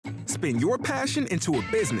spin your passion into a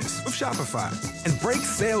business with Shopify and break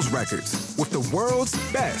sales records with the world's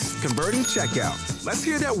best converting checkout. Let's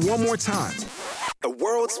hear that one more time. The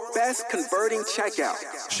world's best converting checkout.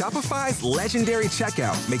 Shopify's legendary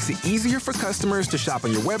checkout makes it easier for customers to shop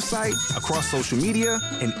on your website, across social media,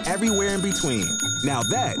 and everywhere in between. Now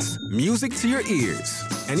that's music to your ears.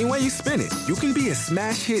 Any way you spin it, you can be a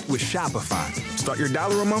smash hit with Shopify. Start your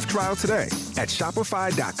 $1 a month trial today at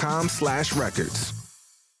shopify.com/records.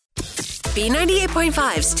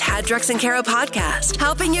 B98.5's Tad, Drex, and Kara podcast,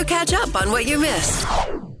 helping you catch up on what you missed.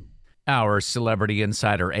 Our celebrity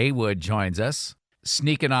insider A Wood joins us,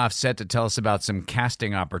 sneaking off set to tell us about some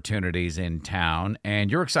casting opportunities in town. And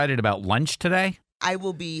you're excited about lunch today? I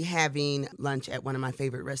will be having lunch at one of my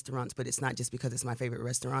favorite restaurants, but it's not just because it's my favorite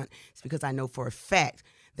restaurant. It's because I know for a fact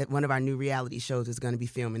that one of our new reality shows is going to be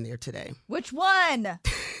filming there today. Which one?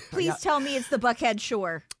 Please tell me it's the Buckhead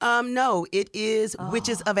Shore. No, it is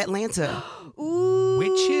Witches of Atlanta. Ooh.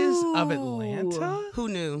 Witches of Atlanta? Who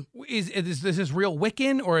knew? Is this real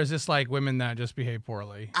Wiccan, or is this like women that just behave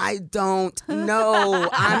poorly? I don't know.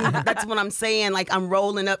 That's what I'm saying. Like, I'm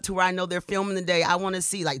rolling up to where I know they're filming today. I want to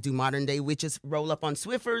see, like, do modern day witches roll up on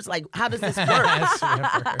Swiffers? Like, how does this work?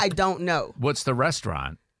 I don't know. What's the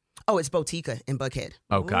restaurant? Oh, it's Botica in Buckhead.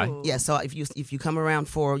 Okay. Ooh. Yeah, so if you come around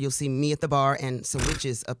 4, you'll see me at the bar and some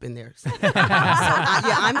witches up in there.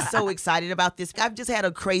 I'm so excited about this. I've just had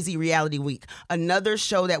a crazy reality week. Another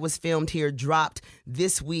show that was filmed here dropped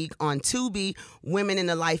this week on Tubi, Women in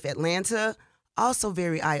the Life Atlanta. Also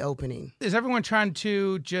very eye-opening. Is everyone trying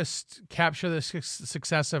to just capture the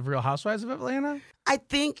success of Real Housewives of Atlanta? I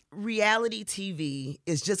think reality TV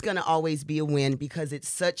is just going to always be a win because it's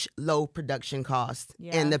such low production cost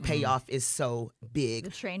and the payoff is so big.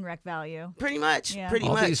 The train wreck value. Pretty much. Yeah. Pretty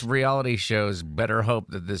All much. these reality shows better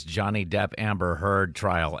hope that this Johnny Depp Amber Heard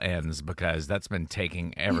trial ends, because that's been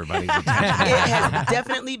taking everybody's attention. It has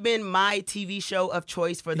definitely been my TV show of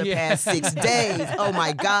choice for the past 6 days. Oh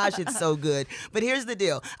my gosh, it's so good. But here's the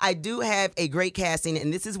deal. I do have a great casting,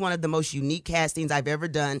 and this is one of the most unique castings I've ever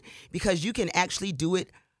done because you can actually do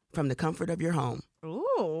it from the comfort of your home.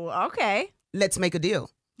 Ooh, okay. Let's make a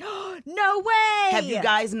deal. No way! Have you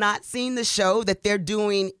guys not seen the show that they're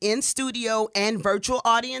doing in studio and virtual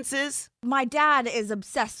audiences? My dad is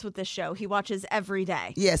obsessed with this show. He watches every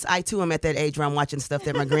day. Yes, I too am at that age where I'm watching stuff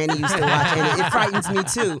that my granny used to watch, and it frightens me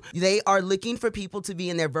too. They are looking for people to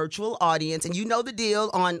be in their virtual audience, and you know the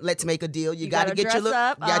deal on Let's Make a Deal. You got to get your dress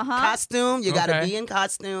up, you got costume. You got to Okay. be in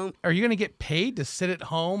costume. Are you going to get paid to sit at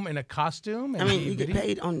home in a costume? I mean, you get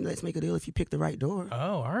paid on Let's Make a Deal if you pick the right door.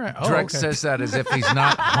 Oh, all right. Oh, Drex okay. says that as if he's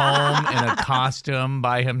not home in a costume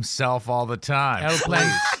by himself all the time.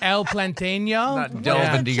 El Planteño? Not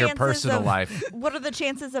delve the into your chances personal of- life. What are the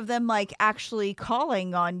chances of them like actually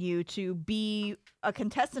calling on you to be a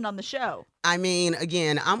contestant on the show? I mean,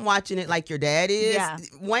 again, I'm watching it like your dad is. Yeah.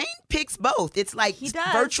 Wayne picks both. It's like He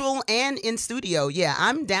does. virtual and in studio. Yeah,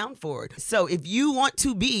 I'm down for it. So if you want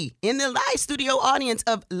to be in the live studio audience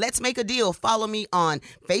of Let's Make a Deal, follow me on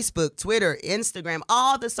Facebook, Twitter, Instagram,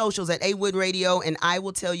 all the socials at A Wood Radio, and I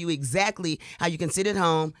will tell you exactly how you can sit at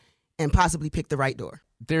home and possibly pick the right door.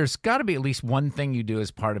 There's got to be at least one thing you do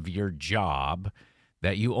as part of your job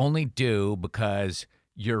that you only do because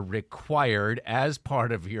you're required as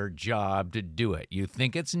part of your job to do it. You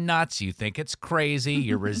think it's nuts. You think it's crazy.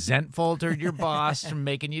 You're resentful toward your boss for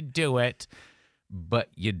making you do it, but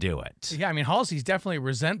you do it. Yeah, I mean, Halsey's definitely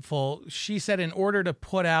resentful. She said in order to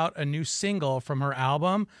put out a new single from her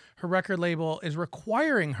album, her record label is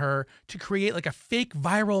requiring her to create like a fake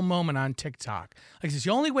viral moment on TikTok. Like, it's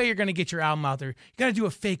the only way you're going to get your album out there. You got to do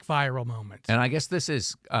a fake viral moment. And I guess this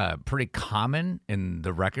is pretty common in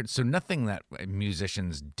the record. So nothing that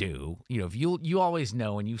musicians do. You know, if you always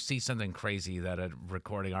know when you see something crazy that a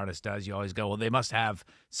recording artist does, you always go, well, they must have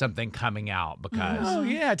something coming out because. Oh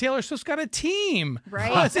yeah, Taylor Swift's got a team,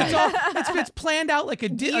 Right. It's planned out like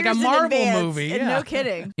a Years in Marvel advance, movie. and Yeah. no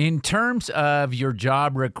kidding. In terms of your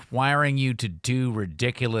job requiring you to do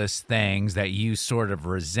ridiculous things that you sort of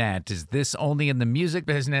resent, is this only in the music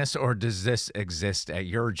business or does this exist at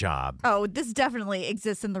your job? Oh, this definitely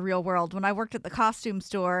exists in the real world. When I worked at the costume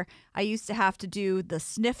store, I used to have to do the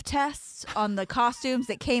sniff tests on the costumes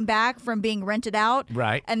that came back from being rented out.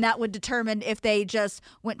 Right. And that would determine if they just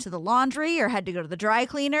went to the laundry or had to go to the dry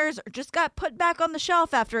cleaners or just got put back on the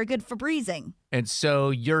shelf after a good Febrezing. And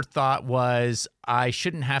so your thought was, I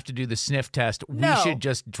shouldn't have to do the sniff test. No. We should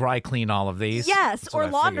just dry clean all of these. Yes, That's or what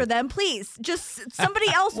I launder figured. them, please. Just somebody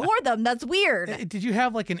else wore them. That's weird. Did you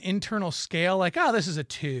have like an internal scale, like, oh, this is a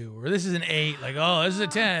 2 or this is an 8, like, oh, this is a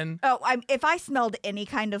 10? Oh, if I smelled any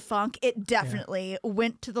kind of funk, it definitely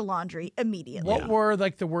went to the laundry immediately. What were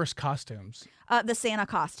like the worst costumes? The Santa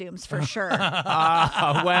costumes, for sure.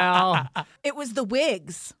 Well, It was the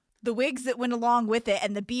wigs. The wigs that went along with it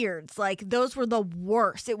and the beards. Like, those were the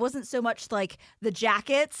worst. It wasn't so much like the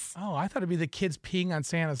jackets. Oh, I thought it'd be the kids peeing on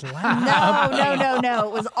Santa's lap. No.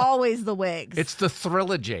 It was always the wigs. it's the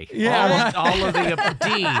Thrilogy. Yeah. All of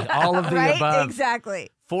the all of the right? above.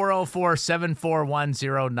 Exactly.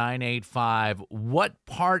 404-741-0985. What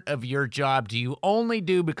part of your job do you only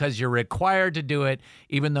do because you're required to do it,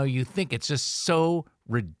 even though you think it's just so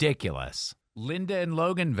ridiculous? Linda in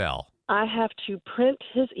Loganville. I have to print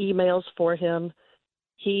his emails for him.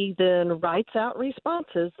 He then writes out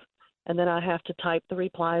responses, and then I have to type the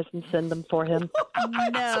replies and send them for him.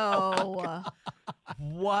 No.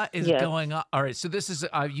 What is Yes. going on? All right, so this is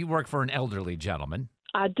you work for an elderly gentleman.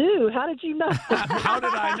 I do. How did you know? How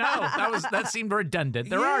did I know? That seemed redundant.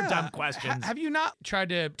 There are Yeah. dumb questions. Have you not tried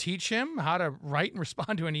to teach him how to write and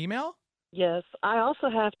respond to an email? Yes. I also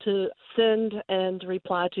have to send and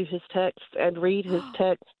reply to his texts and read his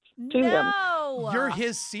texts to him. No. You're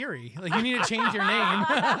his Siri. Like, you need to change your name.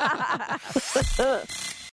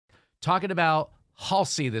 Talking about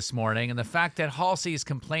Halsey this morning and the fact that Halsey is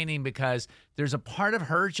complaining because there's a part of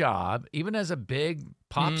her job, even as a big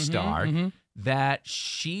pop star, that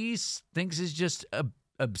she thinks is just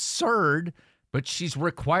absurd, but she's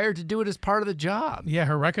required to do it as part of the job. Yeah,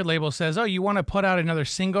 her record label says, oh, you want to put out another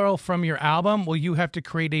single from your album? Well, you have to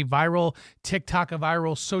create a viral TikTok, a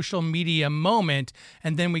viral social media moment,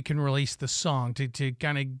 and then we can release the song to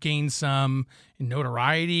kind of gain some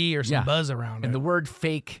notoriety or some buzz around And it. the word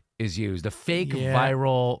fake is used. A fake Yeah.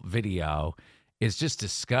 viral video is just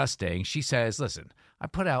disgusting. She says, listen, I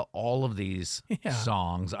put out all of these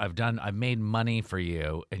songs. I've made money for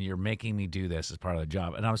you, and you're making me do this as part of the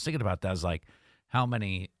job. And I was thinking about that. I was like, how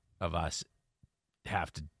many of us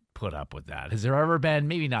have to put up with that? Has there ever been,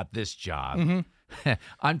 maybe not this job.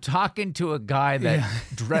 I'm talking to a guy that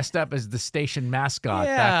dressed up as the station mascot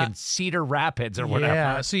back in Cedar Rapids or whatever.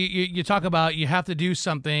 Yeah, so you talk about you have to do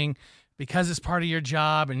something because it's part of your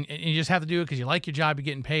job, and you just have to do it because you like your job, you're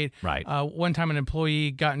getting paid. Right. One time, an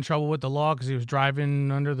employee got in trouble with the law because he was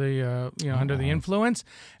driving under the under the influence,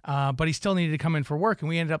 but he still needed to come in for work, and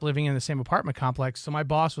we ended up living in the same apartment complex. So my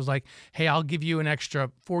boss was like, "Hey, I'll give you an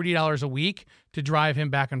extra $40 a week to drive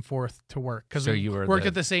him back and forth to work because So we you were worked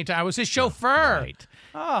at the same time. I was his chauffeur." Right.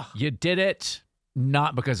 Oh. You did it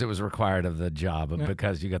not because it was required of the job, but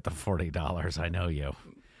because you got the $40. I know you.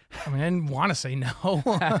 I mean, I didn't want to say no.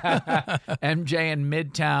 MJ in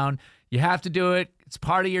Midtown, you have to do it. It's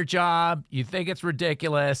part of your job. You think it's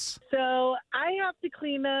ridiculous. So I have to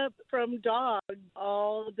clean up from dogs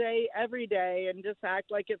all day, every day, and just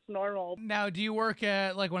act like it's normal. Now, do you work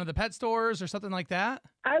at like one of the pet stores or something like that?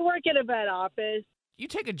 I work at a vet office. You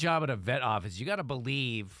take a job at a vet office, you got to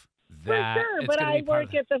believe For that sure, it's but gonna I be part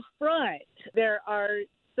work of at the front. There are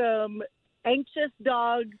some anxious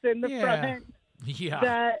dogs in the front Yeah.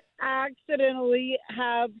 that accidentally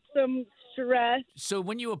have some stress. So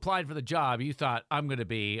when you applied for the job, you thought, I'm going to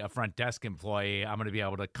be a front desk employee. I'm going to be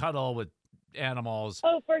able to cuddle with animals.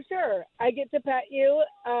 Oh, for sure. I get to pet you,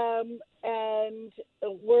 and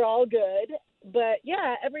we're all good. But,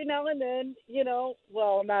 yeah, every now and then,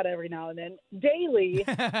 well, not every now and then, daily,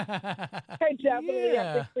 I definitely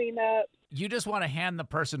have to clean up. You just want to hand the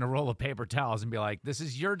person a roll of paper towels and be like, this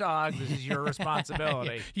is your dog. This is your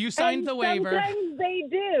responsibility. You signed And the waiver. Sometimes they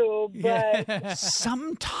do, but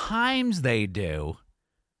Sometimes they do.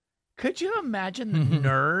 Could you imagine the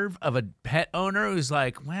nerve of a pet owner who's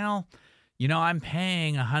like, well, I'm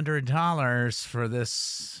paying $100 for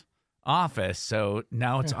this office, so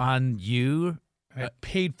now it's on you. I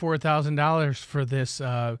paid $4,000 for this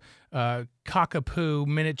cockapoo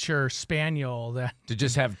miniature spaniel that To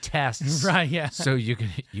just have tests. right, yeah. So you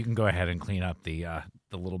can go ahead and clean up the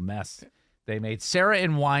little mess they made. Sarah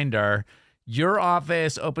in Winder, your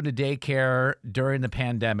office opened a daycare during the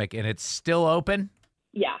pandemic, and it's still open?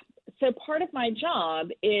 Yeah. So part of my job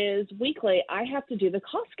is weekly I have to do the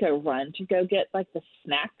Costco run to go get like the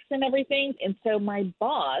snacks and everything. And so my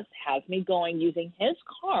boss has me going using his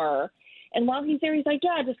car. And while he's there, he's like,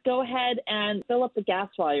 yeah, just go ahead and fill up the gas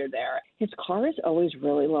while you're there. His car is always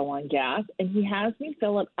really low on gas, and he has me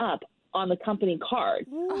fill it up on the company card.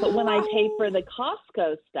 But when I pay for the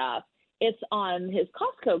Costco stuff, it's on his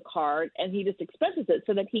Costco card, and he just expenses it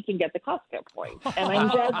so that he can get the Costco points. And I'm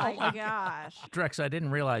just, Oh my gosh. Drex, I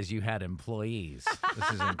didn't realize you had employees.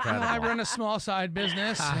 This is incredible. I run a small side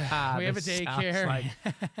business. We have a This daycare. sounds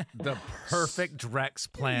like the perfect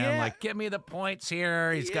Drex plan. Yeah. Like, give me the points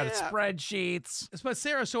here. He's got spreadsheets. But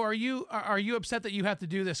Sarah, so are you upset that you have to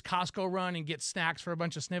do this Costco run and get snacks for a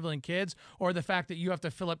bunch of sniveling kids, or the fact that you have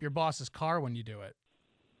to fill up your boss's car when you do it?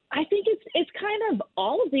 I think it's kind of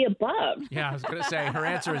all of the above. Yeah, I was going to say her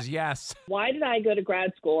answer is yes. Why did I go to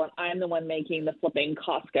grad school and I'm the one making the flipping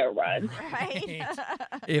Costco run? Right?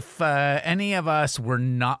 If any of us were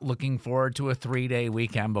not looking forward to a 3-day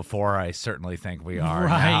weekend before, I certainly think we are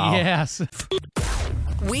now. Yes.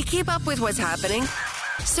 We keep up with what's happening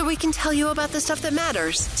so we can tell you about the stuff that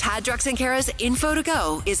matters. Tad, Drex, and Kara's Info to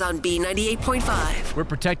Go is on B98.5. We're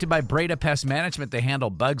protected by Breda Pest Management. They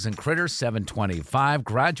handle bugs and critters. 725.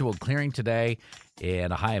 Gradual clearing today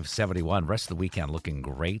and a high of 71. Rest of the weekend looking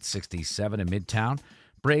great. 67 in Midtown.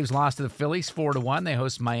 Braves lost to the Phillies 4-1. They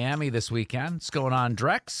host Miami this weekend. What's going on,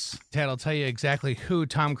 Drex? Ted, I'll tell you exactly who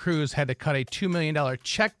Tom Cruise had to cut a $2 million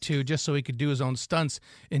check to just so he could do his own stunts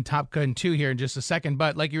in Top Gun 2 here in just a second.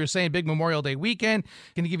 But like you were saying, big Memorial Day weekend,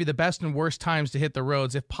 going to give you the best and worst times to hit the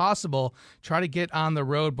roads. If possible, try to get on the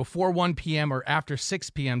road before 1 p.m. or after 6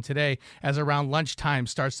 p.m. today, as around lunchtime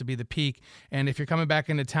starts to be the peak. And if you're coming back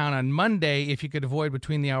into town on Monday, if you could avoid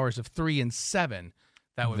between the hours of 3 and 7,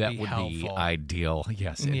 that would be helpful. Be ideal.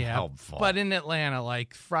 Yes, and helpful. But in Atlanta,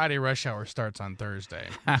 like Friday rush hour starts on Thursday.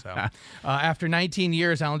 So, after 19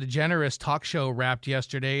 years, Ellen DeGeneres' talk show wrapped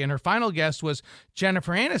yesterday, and her final guest was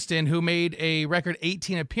Jennifer Aniston, who made a record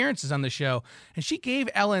 18 appearances on the show. And she gave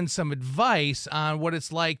Ellen some advice on what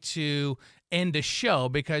it's like to end a show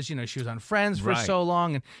because, she was on Friends for so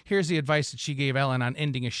long. And here's the advice that she gave Ellen on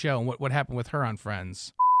ending a show and what happened with her on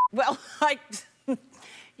Friends. Well, I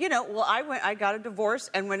got a divorce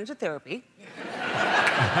and went into therapy. And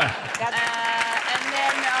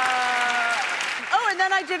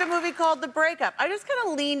then I did a movie called The Breakup. I just kind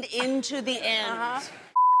of leaned into the end.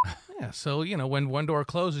 Yeah, so, when one door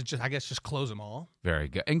closes, just close them all. Very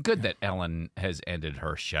good. And good that Ellen has ended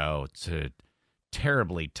her show. To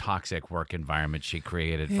terribly toxic work environment she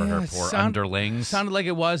created for her poor underlings. Sounded like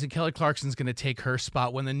it was, and Kelly Clarkson's going to take her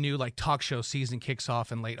spot when the new talk show season kicks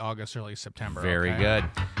off in late August, early September. Very good.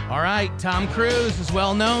 All right, Tom Cruise is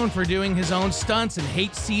well known for doing his own stunts and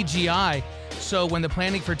hates CGI. So when the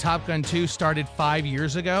planning for Top Gun 2 started 5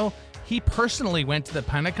 years ago, he personally went to the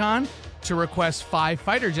Pentagon to request 5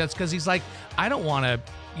 fighter jets because he's like, I don't want to,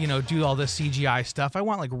 do all this CGI stuff. I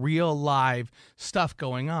want real live stuff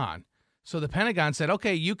going on. So the Pentagon said,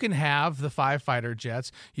 okay, you can have the 5 fighter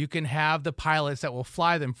jets. You can have the pilots that will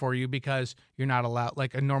fly them for you because you're not allowed,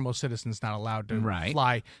 a normal citizen's not allowed to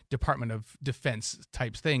fly Department of Defense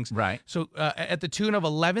types things. Right. So at the tune of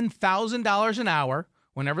 $11,000 an hour,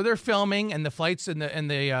 whenever they're filming and the flights and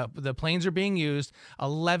the planes are being used,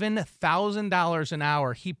 $11,000 an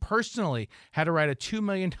hour. He personally had to write a $2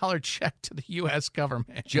 million check to the U.S.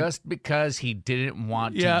 government. Just because he didn't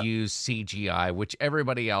want to use CGI, which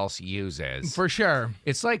everybody else uses. For sure.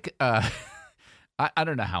 It's like, I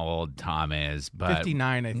don't know how old Tom is, but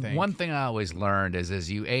 59, I think. One thing I always learned is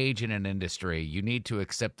as you age in an industry, you need to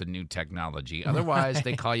accept the new technology. Otherwise,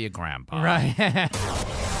 they call you grandpa. Right.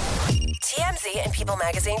 TMZ and People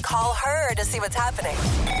Magazine call her to see what's happening.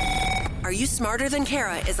 Are You Smarter Than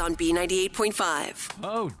Kara is on B98.5.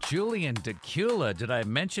 Oh, Julian Decula, did I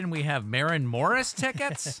mention we have Maren Morris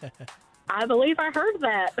tickets? I believe I heard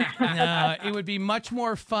that. It would be much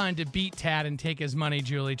more fun to beat Tad and take his money,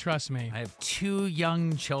 Julie. Trust me. I have 2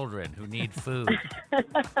 young children who need food.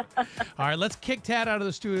 All right, let's kick Tad out of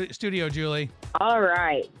the studio, Julie. All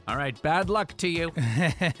right. All right, bad luck to you.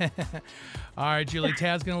 All right, Julie,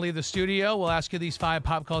 Tad's going to leave the studio. We'll ask you these 5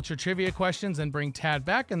 pop culture trivia questions and bring Tad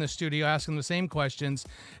back in the studio, ask him the same questions.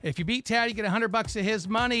 If you beat Tad, you get $100 of his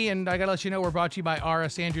money. And I got to let you know we're brought to you by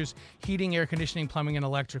R.S. Andrews Heating, Air Conditioning, Plumbing, and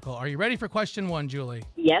Electrical. Are you ready for question 1, Julie?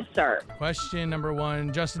 Yes, sir. Question number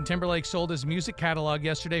 1. Justin Timberlake sold his music catalog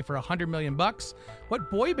yesterday for $100 million.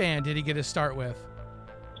 What boy band did he get his start with?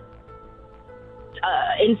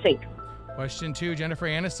 NSYNC. Question 2, Jennifer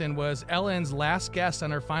Aniston was Ellen's last guest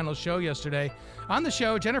on her final show yesterday. On the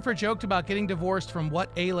show, Jennifer joked about getting divorced from what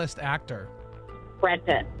A-list actor? Brad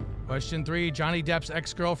Pitt. Question 3, Johnny Depp's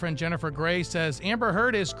ex-girlfriend Jennifer Grey says Amber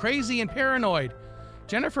Heard is crazy and paranoid.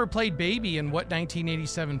 Jennifer played Baby in what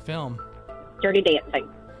 1987 film? Dirty Dancing.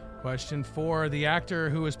 Question 4, the actor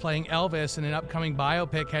who was playing Elvis in an upcoming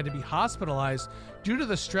biopic had to be hospitalized due to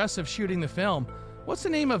the stress of shooting the film. What's the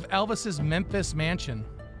name of Elvis's Memphis mansion?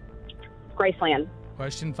 Graceland.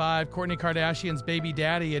 Question 5, Kourtney Kardashian's baby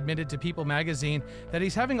daddy admitted to People magazine that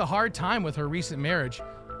he's having a hard time with her recent marriage.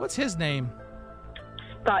 What's his name?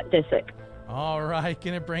 Scott Disick. All right,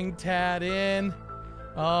 gonna bring Tad in.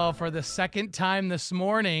 Oh, for the second time this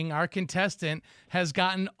morning, our contestant has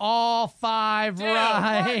gotten all 5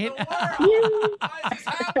 right. What in the world? Why is this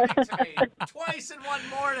happening to me? Twice in one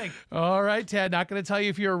morning. All right, Tad, not going to tell you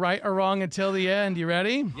if you're right or wrong until the end. You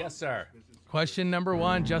ready? Yes, sir. Question number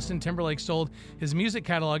 1. Justin Timberlake sold his music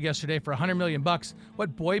catalog yesterday for $100 million.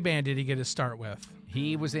 What boy band did he get his start with?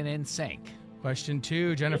 He was in NSYNC. Question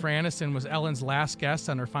 2. Jennifer Aniston was Ellen's last guest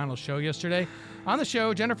on her final show yesterday. On the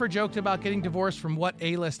show, Jennifer joked about getting divorced from what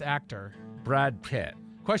A-list actor? Brad Pitt.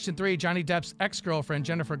 Question 3. Johnny Depp's ex-girlfriend,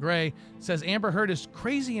 Jennifer Grey, says Amber Heard is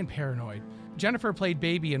crazy and paranoid. Jennifer played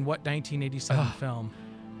Baby in what 1987 film?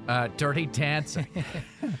 Dirty Dancing.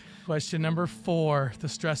 Question number 4. The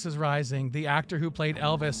stress is rising. The actor who played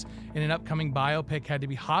Elvis in an upcoming biopic had to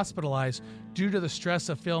be hospitalized due to the stress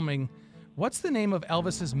of filming. What's the name of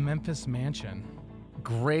Elvis's Memphis mansion?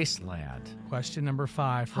 Graceland. Question number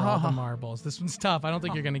 5 for all the marbles. This one's tough. I don't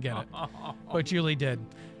think you're going to get it. But Julie did.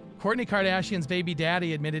 Kourtney Kardashian's baby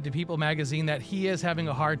daddy admitted to People magazine that he is having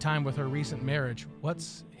a hard time with her recent marriage.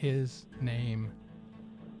 What's his name?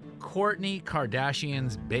 Kourtney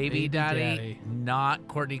Kardashian's baby daddy, not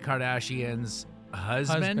Kourtney Kardashian's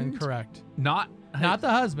husband. Husband, correct. Not the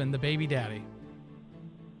husband, the baby daddy.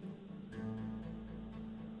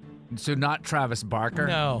 So not Travis Barker.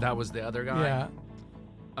 No. That was the other guy.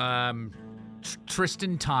 Yeah.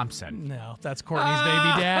 Tristan Thompson. No, that's Courtney's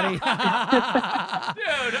baby daddy. Dude,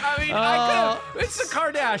 I mean, I could. It's the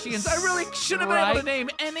Kardashians. I really should have been able to name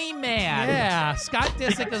any man. Yeah, Scott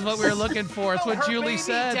Disick is what we were looking for. It's what her Julie baby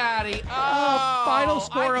said. Daddy. Final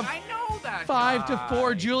score of I know that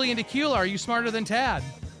 5-4. Julie and Tequila, are you smarter than Tad?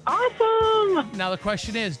 Awesome. Now the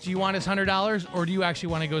question is, do you want his $100 or do you actually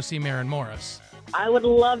want to go see Maren Morris? I would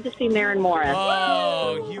love to see Maren Morris.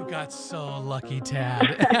 Oh, you got so lucky,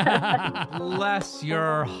 Tad. Bless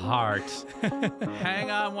your heart.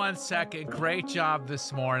 Hang on one second. Great job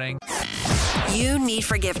this morning. You need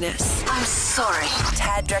forgiveness. I'm sorry.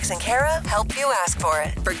 Tad, Drex, and Kara help you ask for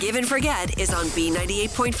it. Forgive and Forget is on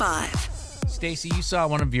B98.5. Stacey, you saw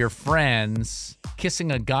one of your friends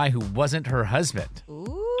kissing a guy who wasn't her husband.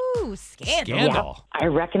 Ooh, scandal. Yeah. I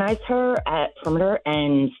recognized her at Perimeter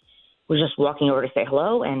and was just walking over to say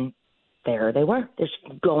hello, and there they were, just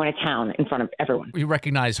going to town in front of everyone. You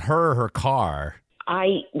recognize her or her car?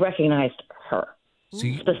 I recognized her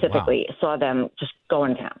specifically. Wow. Saw them just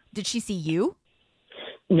going to town. Did she see you?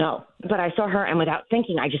 No, but I saw her, and without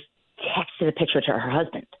thinking, I just texted a picture to her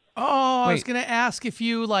husband. Oh, I was going to ask if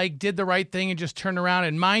you did the right thing and just turned around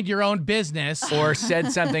and mind your own business. Or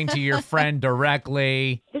said something to your friend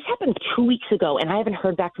directly. This happened 2 weeks ago, and I haven't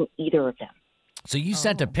heard back from either of them. So you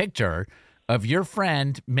sent a picture of your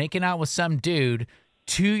friend making out with some dude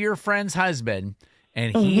to your friend's husband,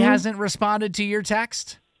 and he hasn't responded to your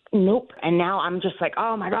text? Nope. And now I'm just like,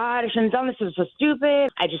 oh, my God, I shouldn't have done this. It was so stupid.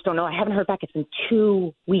 I just don't know. I haven't heard back. It's been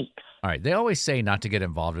 2 weeks. All right. They always say not to get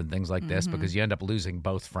involved in things like this because you end up losing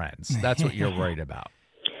both friends. That's what you're worried about.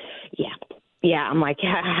 Yeah, I'm like,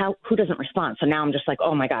 who doesn't respond? So now I'm just like,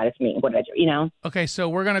 oh, my God, it's me. What did I do, you know? Okay, so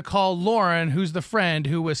we're going to call Lauren, who's the friend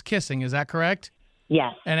who was kissing. Is that correct?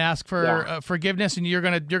 Yes. And ask for forgiveness, and you're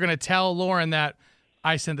gonna tell Lauren that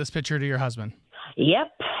I sent this picture to your husband.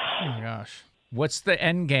 Yep. Oh, my gosh. What's the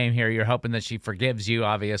end game here? You're hoping that she forgives you,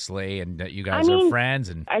 obviously, and that you guys are friends.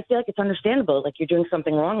 And I feel like it's understandable. Like, you're doing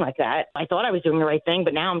something wrong like that. I thought I was doing the right thing,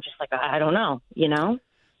 but now I'm just like, I don't know, you know?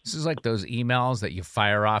 This is like those emails that you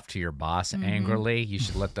fire off to your boss angrily. You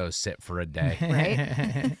should let those sit for a day.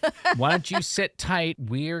 Right? Why don't you sit tight?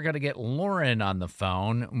 We're going to get Lauren on the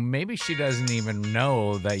phone. Maybe she doesn't even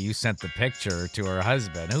know that you sent the picture to her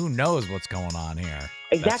husband. Who knows what's going on here?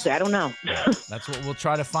 Exactly. I don't know. That's what we'll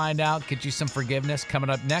try to find out. Get you some forgiveness coming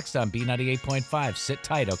up next on B98.5. Sit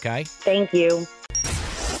tight, okay? Thank you.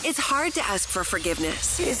 It's hard to ask for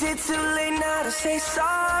forgiveness. Is it too late now to say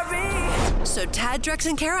sorry? So Tad, Drex,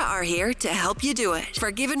 and Kara are here to help you do it.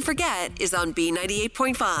 Forgive and Forget is on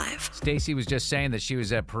B98.5. Stacey was just saying that she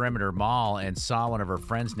was at Perimeter Mall and saw one of her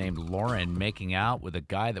friends named Lauren making out with a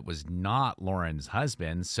guy that was not Lauren's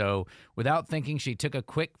husband. So without thinking, she took a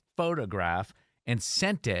quick photograph and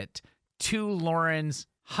sent it to Lauren's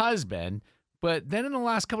husband. But then in the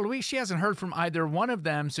last couple of weeks, she hasn't heard from either one of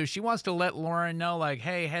them. So she wants to let Lauren know, like,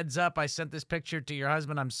 hey, heads up, I sent this picture to your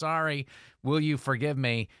husband. I'm sorry. Will you forgive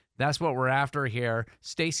me? That's what we're after here.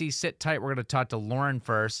 Stacey, sit tight. We're going to talk to Lauren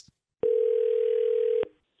first.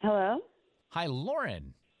 Hello? Hi,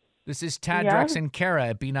 Lauren. This is Tad, Drex, and Kara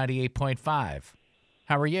at B98.5.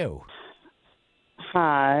 How are you?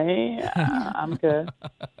 Hi. I'm good.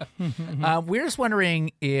 We're just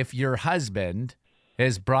wondering if your husband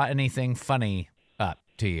has brought anything funny up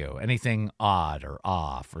to you, anything odd or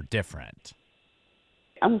off or different.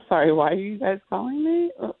 I'm sorry. Why are you guys calling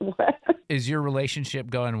me? What? Is your relationship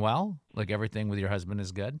going well? Like everything with your husband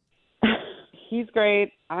is good? He's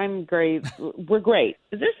great. I'm great. We're great.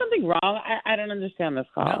 Is there something wrong? I don't understand this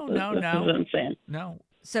call. No. This is insane. No.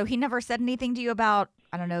 So he never said anything to you about,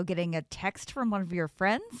 I don't know, getting a text from one of your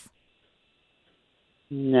friends?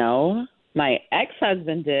 No. My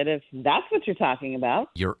ex-husband did, if that's what you're talking about.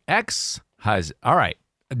 Your ex-husband. All right.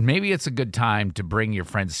 Maybe it's a good time to bring your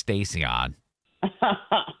friend Stacy on.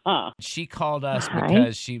 She called us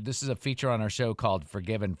because this is a feature on our show called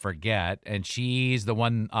Forgive and Forget, and she's the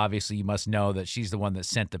one, obviously you must know that she's the one that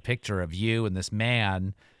sent the picture of you and this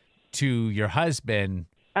man to your husband.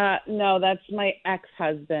 No, that's my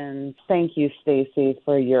ex-husband. Thank you, Stacy,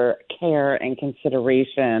 for your care and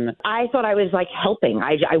consideration. I thought I was like helping.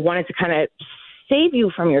 I wanted to kind of save you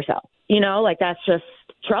from yourself. You know, like that's just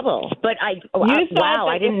trouble. But I didn't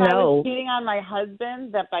I know. was cheating on my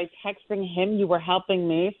husband, that by texting him you were helping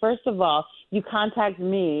me. First of all, you contact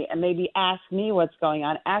me and maybe ask me what's going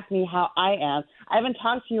on. Ask me how I am. I haven't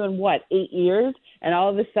talked to you in 8 years, and all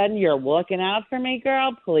of a sudden you're looking out for me,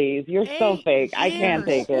 girl. Please, you're so fake. I can't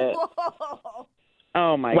take it.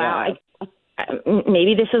 Oh my God.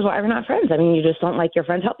 Maybe this is why we're not friends. I mean, you just don't like your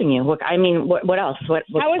friends helping you. Look, I mean, what else? How is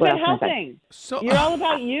what it else can I say? helping? So you're all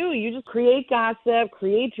about you. You just create gossip,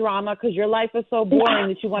 create drama, because your life is so boring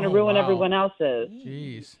that you want to ruin everyone else's.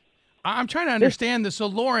 Jeez. I'm trying to understand this. So,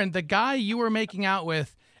 Lauren, the guy you were making out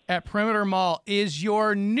with at Perimeter Mall is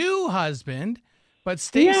your new husband, but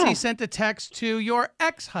Stacy sent a text to your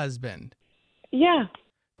ex-husband. Yeah.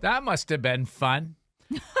 That must have been fun.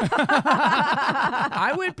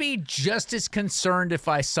 I would be just as concerned if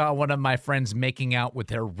I saw one of my friends making out with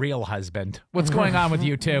their real husband. What's going on with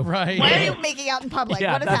you two? Right. Why are you making out in public?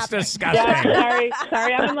 Yeah, what is that's happening? disgusting. Yeah,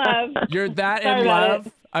 sorry, I'm in love. You're that Sorry in about love?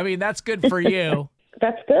 it. I mean, that's good for you.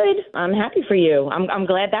 That's good. I'm happy for you. I'm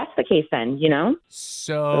glad that's the case then, you know?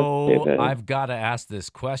 So I've got to ask this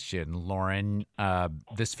question, Lauren.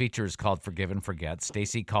 This feature is called Forgive and Forget.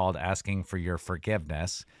 Stacy called asking for your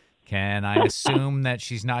forgiveness. Can I assume that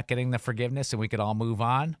she's not getting the forgiveness and we could all move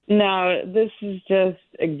on? No, this is just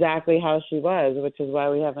exactly how she was, which is why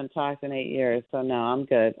we haven't talked in 8 years. So, no, I'm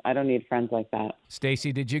good. I don't need friends like that.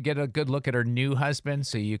 Stacy, did you get a good look at her new husband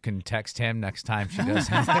so you can text him next time she does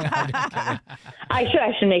anything? I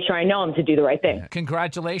should make sure I know him to do the right thing.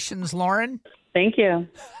 Congratulations, Lauren. Thank you.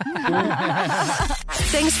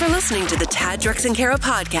 Thanks for listening to the Tad, Drex, and Kara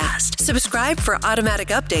podcast. Subscribe for automatic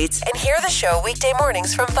updates and hear the show weekday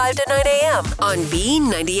mornings from 5 to 9 a.m. on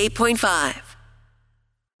B98.5.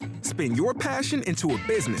 Spin your passion into a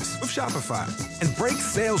business with Shopify and break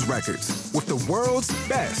sales records with the world's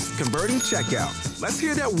best converting checkout. Let's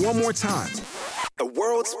hear that one more time. The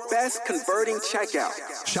world's best converting checkout.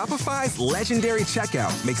 Shopify's legendary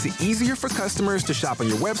checkout makes it easier for customers to shop on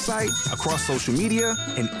your website, across social media,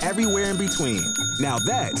 and everywhere in between. Now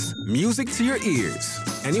that's music to your ears.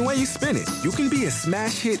 Any way you spin it, you can be a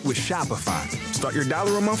smash hit with Shopify. Start your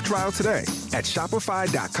 $1 a month trial today at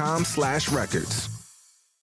shopify.com/records.